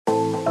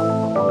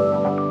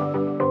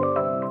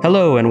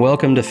Hello and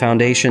welcome to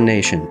Foundation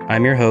Nation.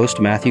 I'm your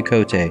host, Matthew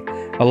Cote.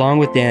 Along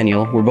with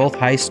Daniel, we're both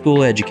high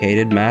school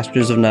educated,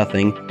 masters of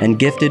nothing, and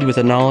gifted with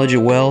a knowledge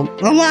of, well,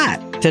 a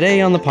lot.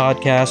 Today on the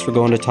podcast, we're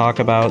going to talk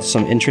about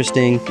some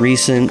interesting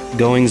recent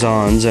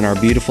goings-ons in our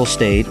beautiful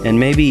state, and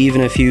maybe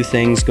even a few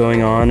things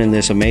going on in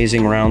this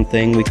amazing round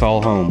thing we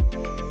call home.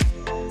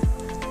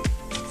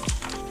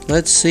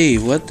 Let's see,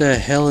 what the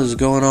hell is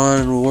going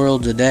on in the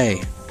world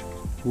today?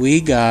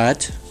 We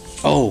got...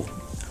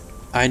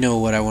 I know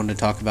what I wanted to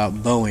talk about,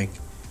 Boeing.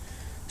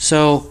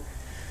 So,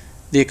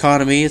 the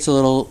economy, it's a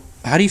little...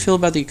 How do you feel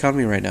about the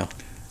economy right now?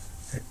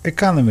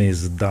 Economy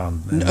is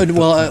done.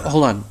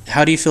 Hold on.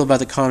 How do you feel about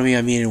the economy,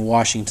 in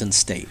Washington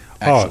State,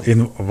 actually?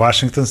 In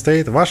Washington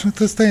State?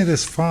 Washington State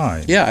is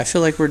fine. Yeah, I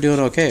feel like we're doing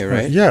okay,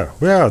 right? Yeah,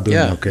 we are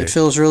doing okay. It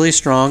feels really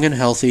strong and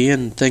healthy,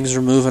 and things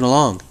are moving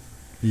along.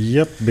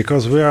 Yep,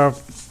 because we are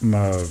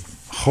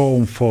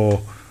home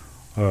for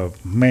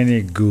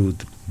many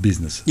good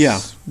businesses. Yeah,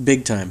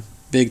 big time.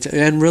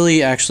 And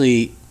really,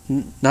 actually,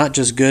 not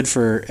just good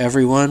for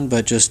everyone,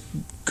 but just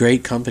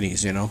great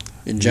companies, in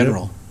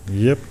general.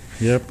 Yep.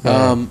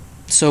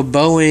 So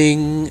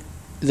Boeing,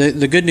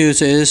 the good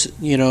news is,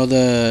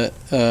 the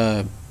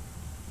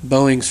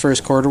Boeing's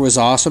first quarter was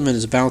awesome and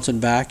is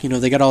bouncing back.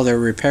 They got all their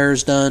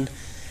repairs done,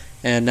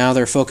 and now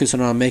they're focusing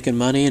on making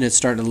money, and it's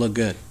starting to look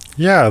good.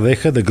 Yeah, they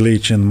had a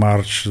glitch in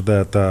March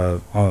that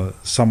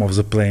some of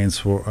the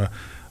planes were...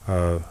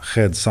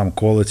 had some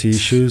quality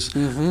issues,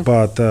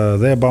 but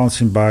they're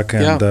bouncing back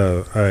and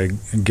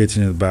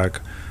getting it back.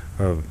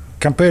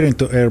 Comparing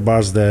to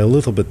Airbus, they're a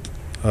little bit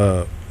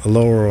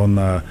lower on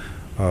out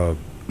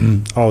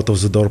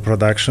of the door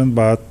production,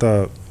 but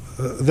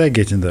they're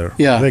getting there.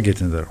 Yeah, they're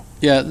getting there.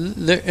 Yeah,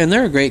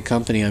 they're a great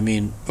company.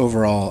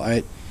 Overall,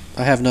 I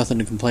have nothing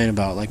to complain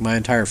about. Like, my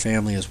entire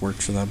family has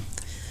worked for them,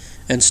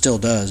 and still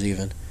does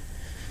even.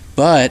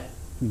 But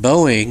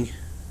Boeing,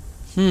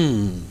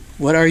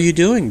 what are you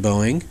doing,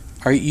 Boeing?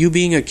 Are you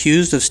being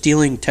accused of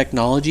stealing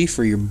technology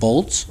for your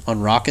bolts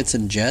on rockets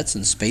and jets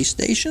and space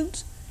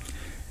stations?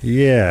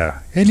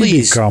 Yeah.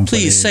 Please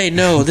say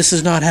no. This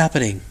is not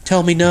happening.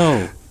 Tell me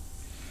no.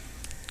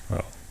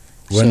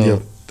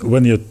 Well,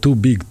 when you're too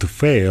big to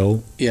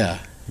fail,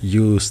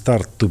 you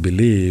start to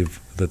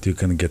believe that you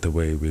can get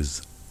away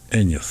with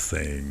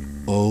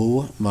anything.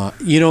 Oh my!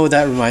 You know what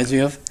that reminds me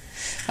of?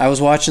 I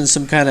was watching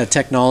some kind of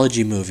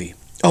technology movie.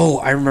 Oh,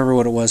 I remember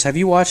what it was. Have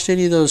you watched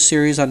any of those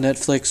series on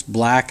Netflix,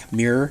 Black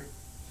Mirror?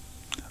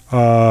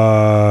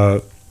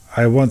 I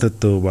wanted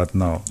to, but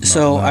no.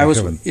 I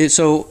won't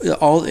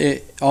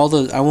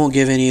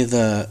give any of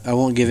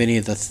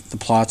the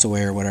plots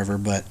away or whatever,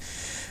 but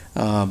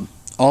all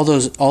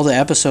the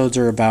episodes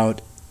are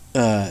about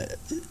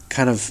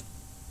kind of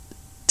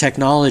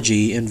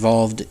technology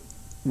involved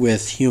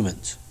with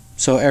humans.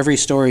 So every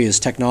story is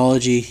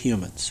technology,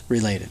 humans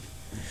related.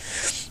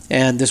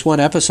 And this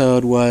one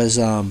episode was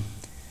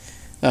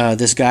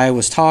this guy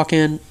was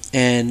talking,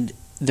 and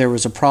there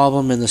was a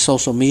problem in the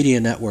social media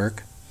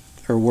network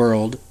or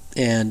world,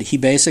 and he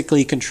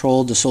basically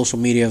controlled the social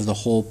media of the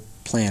whole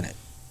planet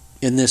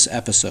in this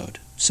episode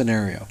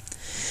scenario.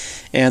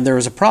 And there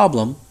was a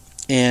problem,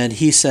 and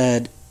he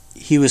said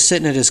he was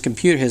sitting at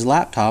his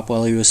laptop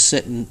while he was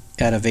sitting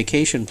at a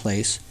vacation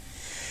place,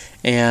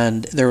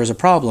 and there was a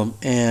problem,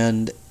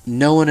 and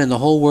no one in the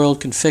whole world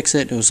can fix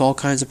it. It was all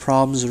kinds of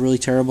problems. It was really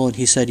terrible. And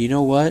he said, you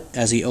know what?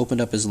 As he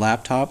opened up his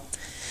laptop,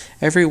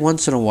 every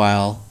once in a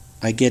while,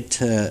 I get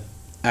to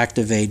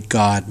activate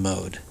God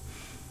mode.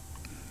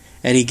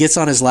 And he gets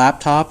on his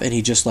laptop and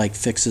he just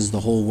fixes the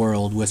whole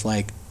world with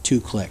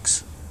 2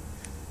 clicks.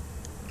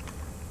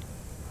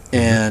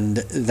 And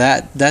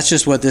that's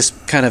just what this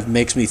kind of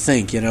makes me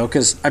think,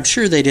 because I'm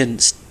sure they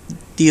didn't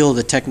steal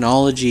the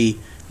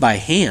technology by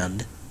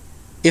hand.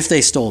 If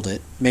they stole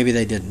it, maybe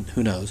they didn't,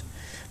 who knows.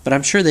 But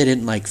I'm sure they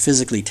didn't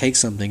physically take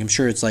something. I'm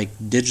sure it's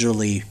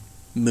digitally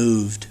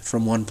moved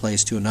from one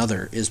place to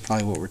another is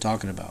probably what we're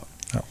talking about.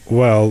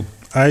 Well,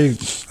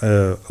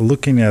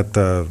 looking at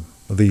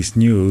these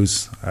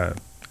news,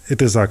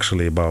 it is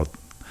actually about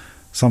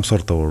some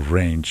sort of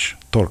range,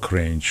 torque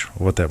range,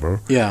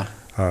 whatever. Yeah.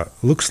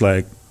 Looks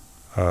like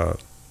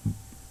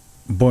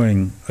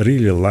Boeing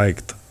really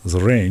liked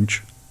the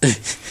range,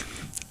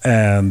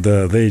 and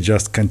they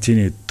just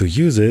continued to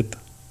use it.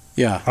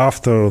 Yeah.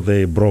 After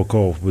they broke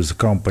off with the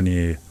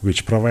company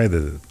which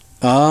provided it.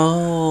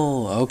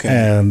 Oh, okay.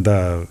 And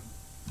there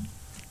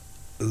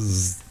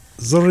is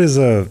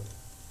a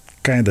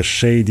kind of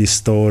shady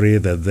story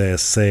that they're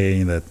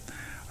saying that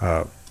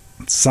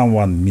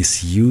someone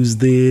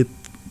misused it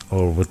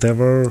or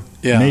whatever.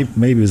 Yeah.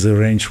 Maybe the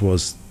range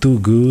was too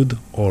good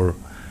or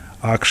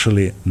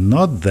actually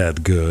not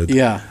that good.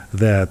 Yeah.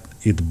 That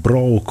it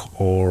broke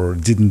or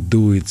didn't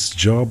do its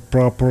job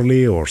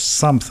properly or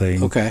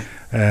something. Okay.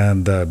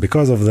 And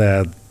because of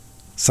that,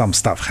 some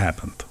stuff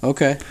happened.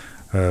 Okay.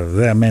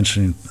 They're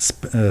mentioning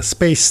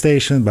space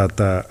station, but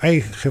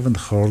I haven't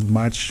heard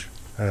much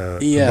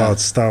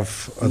about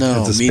stuff at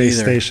the space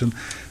station.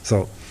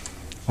 So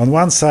on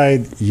one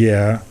side,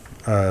 the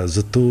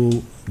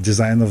two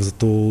design of the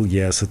tool,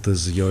 yes, it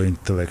is your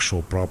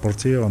intellectual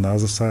property. On the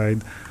other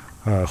side,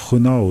 who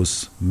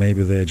knows?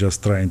 Maybe they're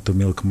just trying to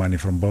milk money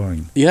from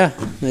Boeing. Yeah,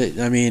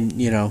 I mean,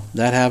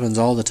 that happens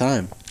all the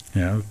time.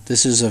 Yeah,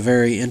 this is a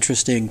very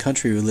interesting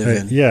country we live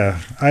in. Yeah,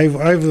 I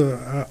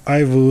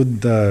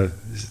would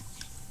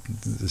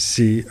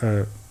see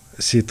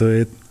to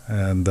it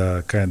and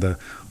kind of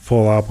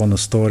follow up on the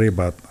story,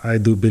 but I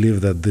do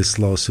believe that this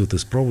lawsuit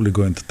is probably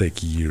going to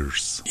take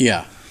years.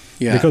 Yeah.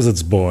 Because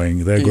it's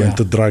Boeing, they're going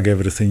to drag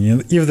everything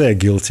in. If they're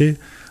guilty,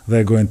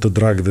 they're going to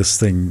drag this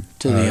thing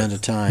to the end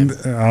of time.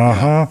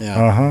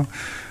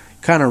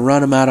 Kind of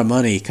run them out of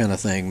money, kind of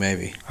thing,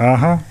 maybe.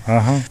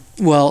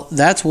 Well,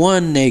 that's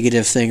one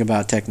negative thing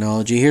about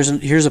technology.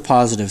 Here's a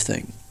positive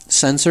thing: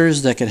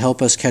 sensors that could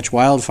help us catch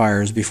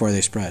wildfires before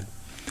they spread.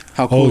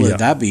 How cool would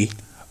that be?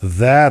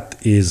 That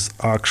is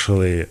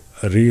actually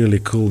really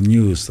cool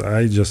news.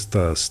 I just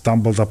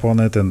stumbled upon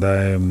it, and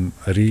I am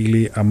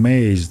really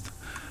amazed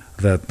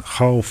that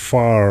how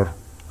far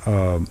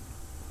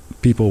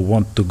people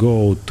want to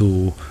go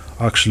to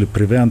actually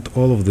prevent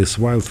all of these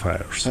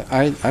wildfires.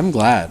 I'm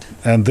glad.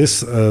 And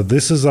this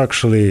is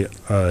actually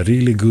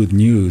really good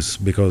news,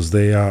 because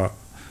they are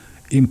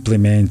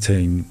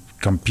implementing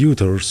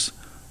computers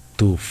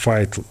to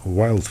fight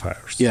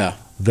wildfires. Yeah.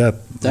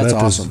 That's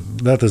awesome.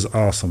 That is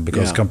awesome,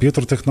 because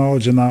computer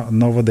technology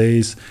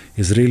nowadays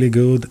is really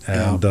good,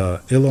 and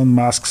Elon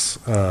Musk's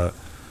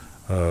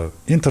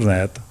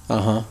internet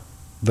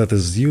that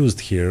is used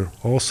here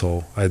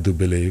also, I do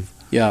believe.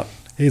 Yeah.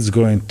 It's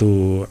going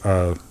to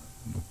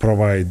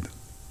provide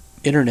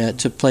internet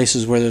to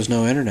places where there's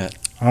no internet.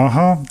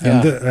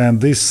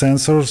 And these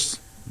sensors,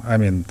 I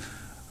mean,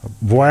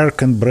 wire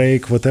can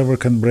break, whatever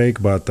can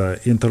break, but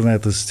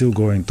internet is still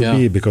going to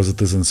be, because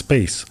it is in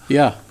space.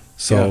 Yeah.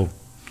 So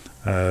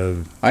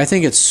I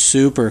think it's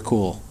super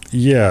cool.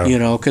 Yeah.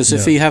 Because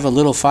if you have a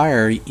little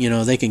fire,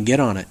 they can get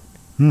on it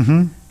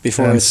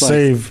before and it's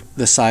save like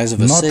the size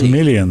of a not city.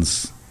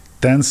 Millions,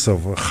 tens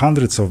of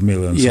hundreds of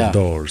millions of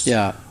dollars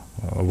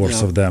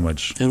worth of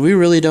damage. And we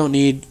really don't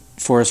need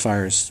forest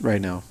fires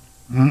right now.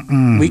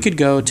 We could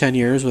go 10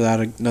 years without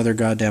another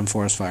goddamn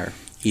forest fire.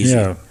 Easy.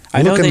 Yeah.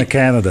 Look in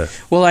Canada.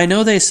 Well, I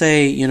know they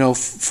say,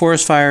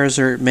 forest fires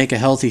make a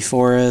healthy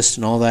forest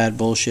and all that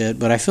bullshit,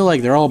 but I feel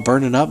like they're all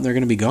burning up and they're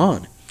going to be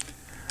gone.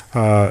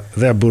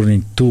 They're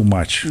burning too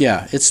much.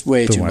 Yeah, it's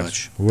way too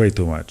much. Way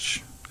too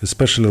much.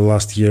 Especially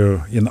last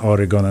year in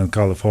Oregon and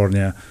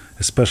California,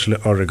 especially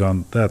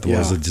Oregon, that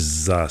was a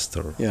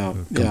disaster. Yeah.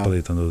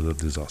 Complete and utter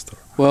disaster.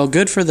 Well,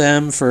 good for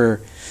them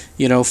for,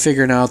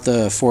 figuring out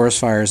the forest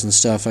fires and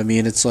stuff. I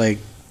mean, it's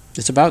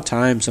about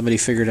time somebody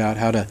figured out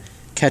how to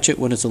catch it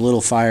when it's a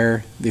little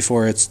fire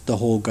before it's the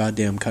whole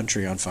goddamn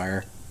country on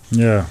fire.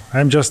 Yeah,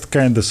 I'm just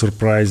kind of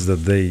surprised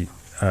that they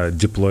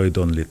deployed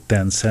only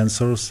 10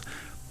 sensors.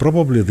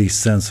 Probably these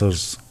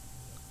sensors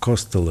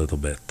cost a little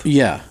bit.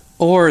 Yeah.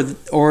 Or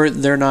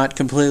they're not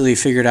completely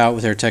figured out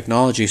with their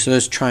technology, so they're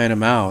just trying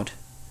them out.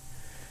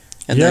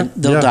 And then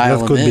they'll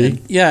dial them in.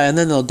 Be. Yeah, and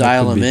then they'll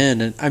dial them in.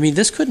 And I mean,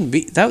 this couldn't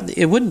be that.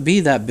 It wouldn't be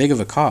that big of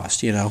a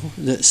cost,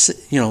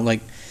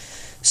 like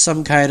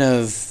some kind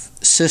of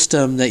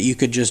system that you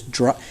could just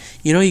drop.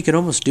 You could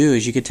almost do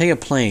is you could take a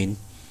plane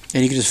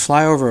and you could just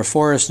fly over a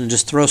forest and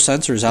just throw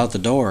sensors out the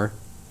door.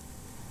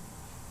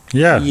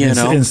 Yeah,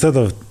 instead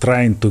of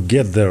trying to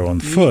get there on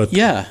foot.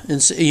 Yeah,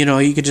 and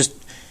you could just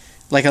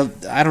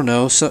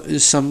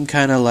some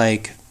kind of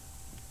like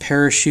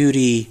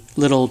parachute-y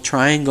little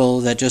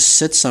triangle that just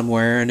sits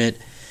somewhere, and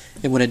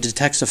when it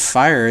detects a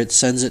fire, it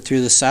sends it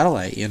through the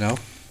satellite.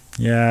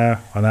 Yeah.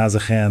 On the other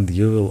hand,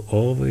 you will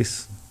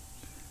always.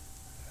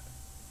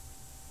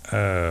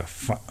 There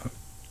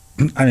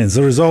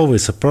is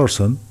always a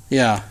person.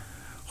 Yeah.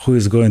 Who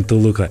is going to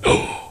look like?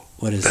 Oh,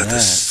 what is that? That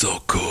is so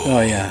cool.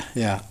 Oh yeah.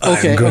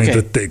 Okay. I'm going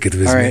to take it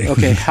with me. All right.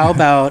 Okay. How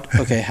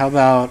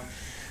about?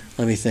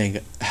 Let me think.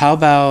 How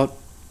about?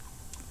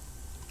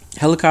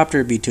 Helicopter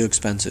would be too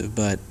expensive,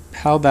 but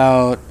how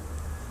about?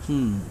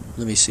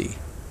 Let me see.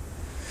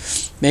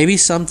 Maybe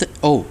something.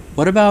 Oh,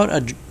 what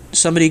about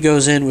somebody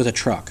goes in with a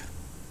truck,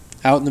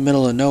 out in the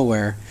middle of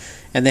nowhere,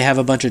 and they have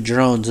a bunch of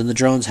drones, and the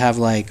drones have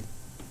like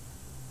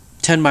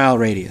 10-mile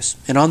radius,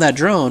 and on that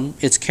drone,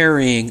 it's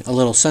carrying a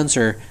little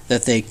sensor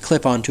that they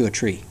clip onto a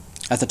tree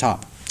at the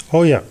top.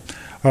 Oh yeah.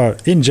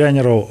 In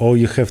general, all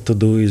you have to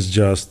do is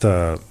just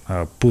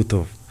put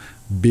a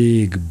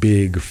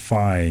big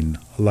fine,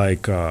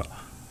 like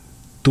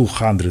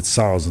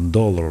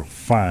 $200,000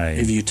 fine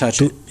if you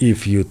touch it.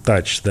 If you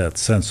touch that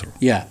sensor.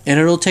 Yeah, and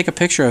it'll take a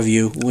picture of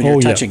you when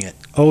you're touching it.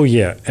 Oh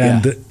yeah,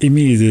 and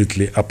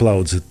immediately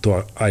uploads it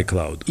to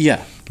iCloud.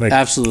 Yeah,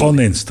 absolutely. On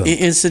instant.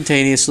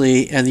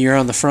 Instantaneously, and you're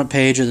on the front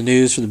page of the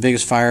news for the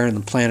biggest fire in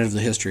the planet of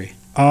the history.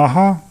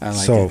 I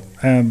like it.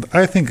 And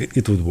I think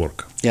it would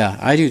work. Yeah,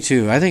 I do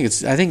too. I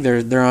think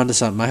they're onto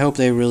something. I hope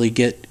they really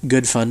get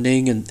good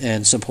funding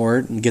and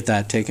support and get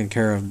that taken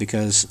care of,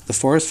 because the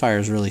forest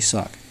fires really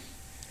suck.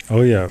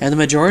 Oh yeah. And the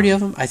majority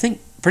of them, I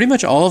think pretty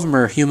much all of them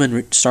are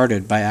human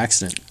started by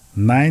accident.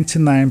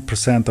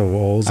 99% of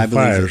all the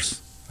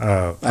fires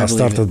I believe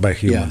started it. by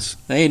humans.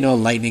 There ain't no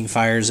lightning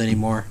fires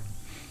anymore.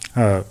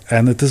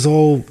 And it is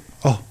all,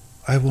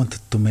 I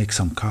wanted to make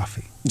some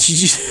coffee.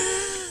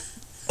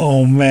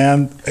 Oh,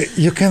 man.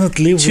 You cannot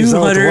live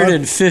without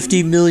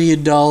 $250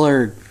 million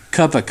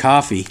cup of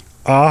coffee.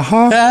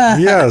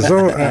 Yeah,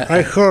 so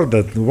I heard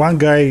that one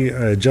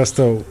guy just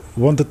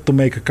wanted to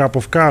make a cup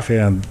of coffee,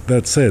 and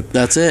that's it.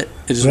 That's it.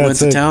 It just went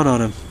to town on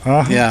him.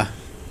 Yeah.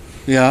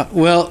 Yeah.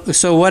 Well,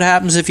 so what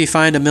happens if you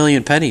find 1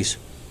 million pennies?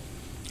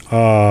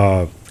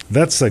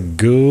 That's a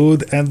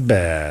good and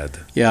bad.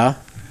 Yeah.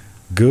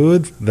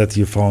 Good that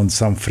you found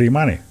some free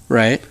money.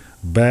 Right.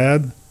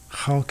 Bad,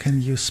 how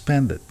can you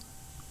spend it?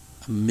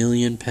 1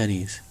 million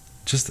pennies.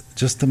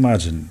 Just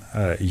imagine,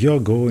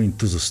 you're going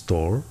to the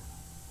store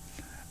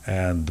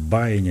and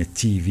buying a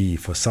TV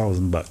for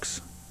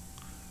 $1,000.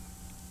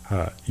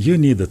 You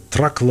need a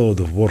truckload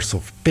of worth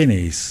of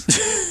pennies,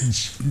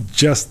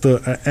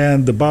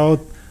 and about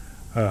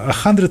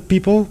 100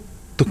 people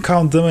to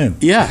count them in.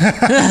 Yeah.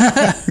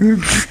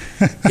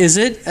 Is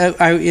it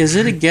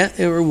a get,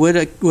 or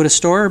would a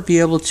store be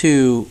able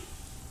to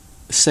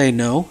say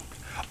no?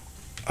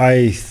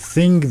 I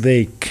think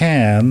they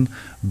can,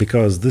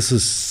 because this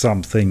is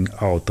something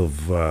out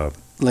of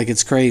like,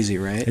 it's crazy,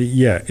 right?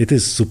 Yeah, it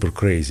is super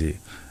crazy.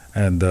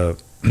 And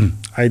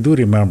I do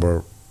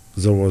remember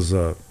there was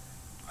a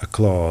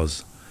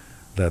clause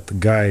that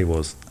guy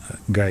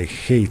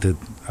hated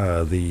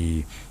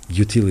the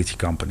utility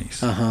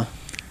companies.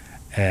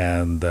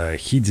 And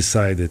he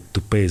decided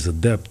to pay the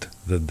debt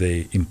that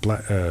they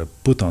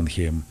put on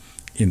him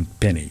in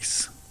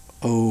pennies.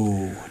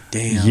 Oh,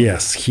 damn.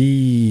 Yes,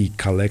 he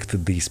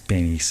collected these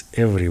pennies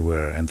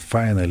everywhere and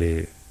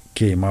finally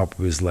came up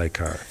with like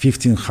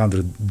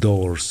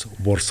 $1,500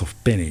 worth of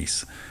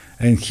pennies,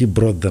 and he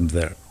brought them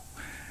there.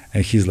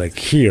 And he's like,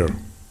 here,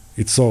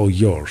 it's all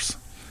yours.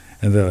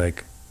 And they're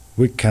like,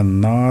 we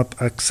cannot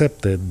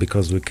accept it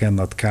because we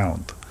cannot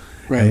count.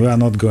 Right. And we are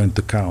not going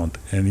to count,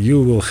 and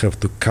you will have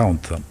to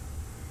count them.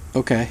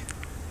 Okay.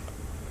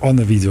 On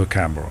a video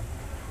camera.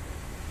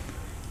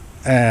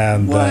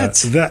 And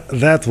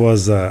that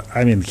was,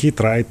 he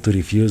tried to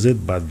refuse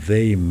it, but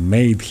they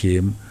made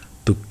him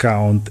to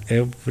count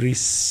every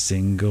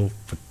single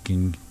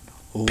fucking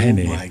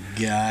penny. Oh my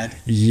God.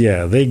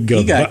 Yeah, he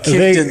got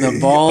kicked in the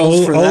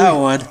balls for that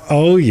one.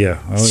 Oh yeah.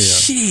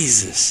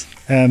 Jesus.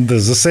 And the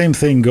same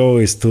thing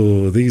goes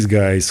to these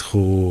guys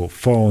who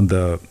found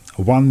 1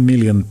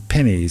 million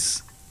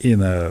pennies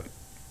in a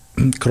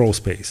crawl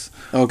space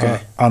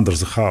under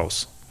the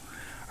house.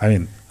 I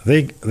mean,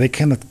 they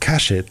cannot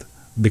cash it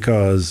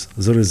because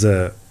there is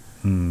a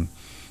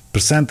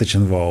percentage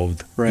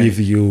involved if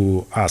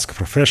you ask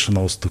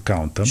professionals to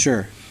count them.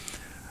 Sure.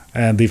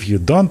 And if you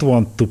don't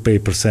want to pay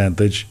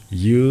percentage,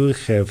 you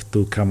have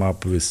to come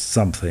up with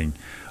something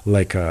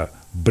like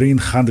bring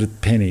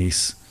 100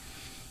 pennies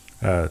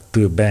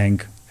to a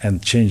bank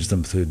and change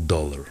them to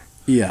 $1.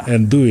 Yeah.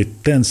 And do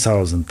it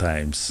 10,000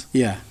 times.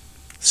 Yeah.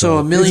 So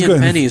 1 million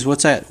pennies,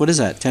 what's that? What is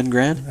that, 10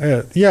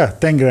 grand? Yeah,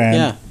 10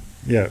 grand.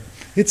 Yeah.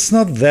 It's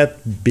not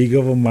that big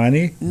of a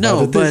money.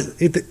 No, but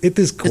it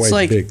is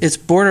quite big. It's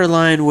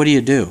borderline, what do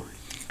you do?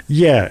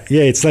 Yeah,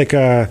 it's like,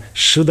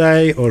 should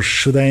I or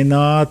should I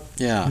not?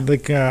 Yeah.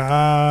 Like,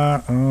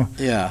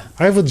 yeah.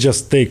 I would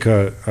just take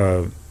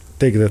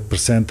that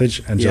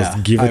percentage and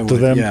just give it to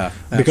them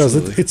because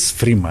it's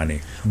free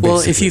money. Basically. Well,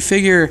 if you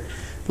figure,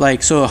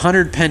 like, so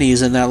 100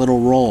 pennies in that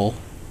little roll,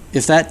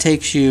 if that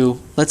takes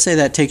you, let's say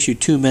that takes you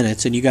 2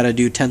 minutes and you got to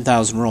do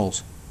 10,000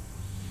 rolls.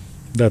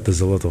 That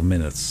is a lot of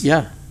minutes.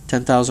 Yeah,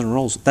 10,000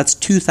 rolls. That's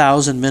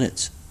 2,000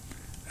 minutes.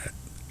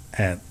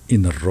 And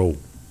in a row.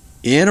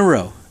 In a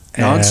row.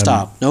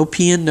 Non-stop. No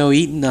peeing, no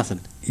eating, nothing.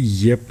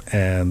 Yep,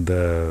 and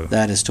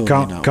that is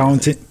totally not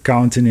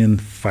counting in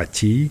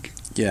fatigue.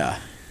 Yeah.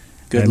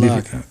 Good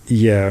luck.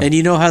 And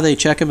you know how they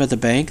check them at the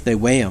bank? They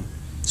weigh them.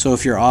 So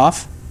if you're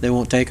off, they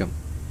won't take them.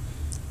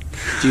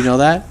 Do you know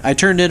that? I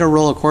turned in a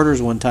roll of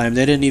quarters one time.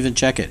 They didn't even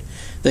check it.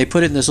 They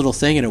put it in this little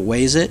thing and it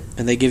weighs it,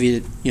 and they give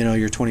you,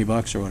 your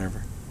 $20 or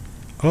whatever.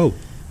 Oh.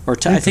 Or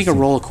I think a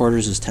roll of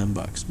quarters is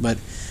 $10, but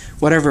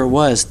whatever it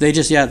was, they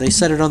just they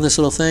set it on this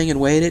little thing and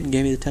weighed it and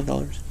gave me the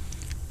 $10.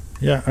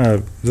 Yeah.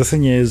 The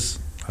thing is,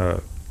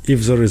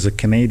 if there is a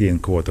Canadian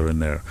quarter in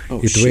there,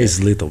 weighs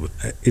little.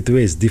 It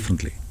weighs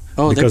differently.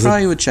 Oh, they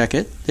probably would check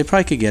it. They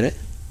probably could get it.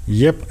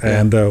 Yep,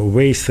 and the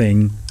weigh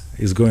thing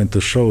is going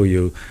to show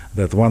you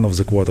that one of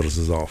the quarters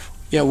is off.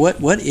 Yeah,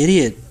 what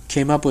idiot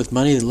came up with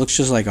money that looks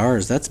just like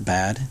ours? That's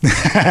bad.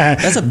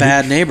 That's a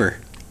bad neighbor.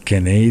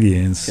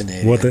 Canadians.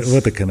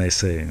 What can I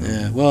say?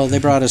 Yeah, well, they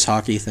brought us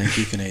hockey. Thank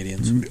you,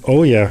 Canadians.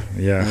 Oh, yeah.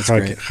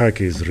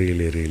 Hockey is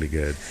really, really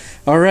good.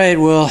 All right,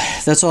 well,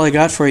 that's all I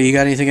got for you. You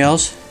got anything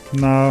else?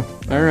 No.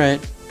 All right.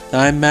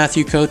 I'm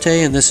Matthew Cote,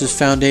 and this is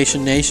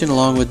Foundation Nation,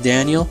 along with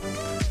Daniel.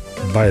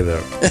 Bye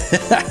there.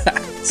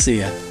 See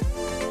ya.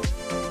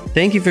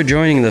 Thank you for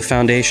joining the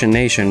Foundation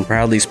Nation,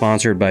 proudly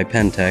sponsored by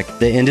Pentec,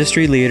 the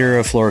industry leader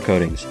of floor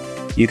coatings.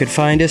 You can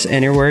find us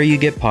anywhere you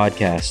get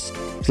podcasts.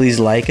 Please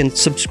like and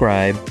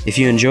subscribe if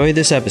you enjoy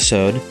this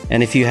episode,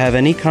 and if you have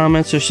any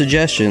comments or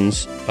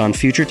suggestions on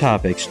future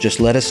topics, just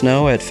let us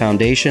know at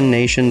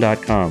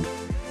foundationnation.com.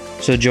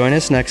 So join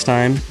us next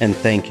time, and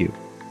thank you.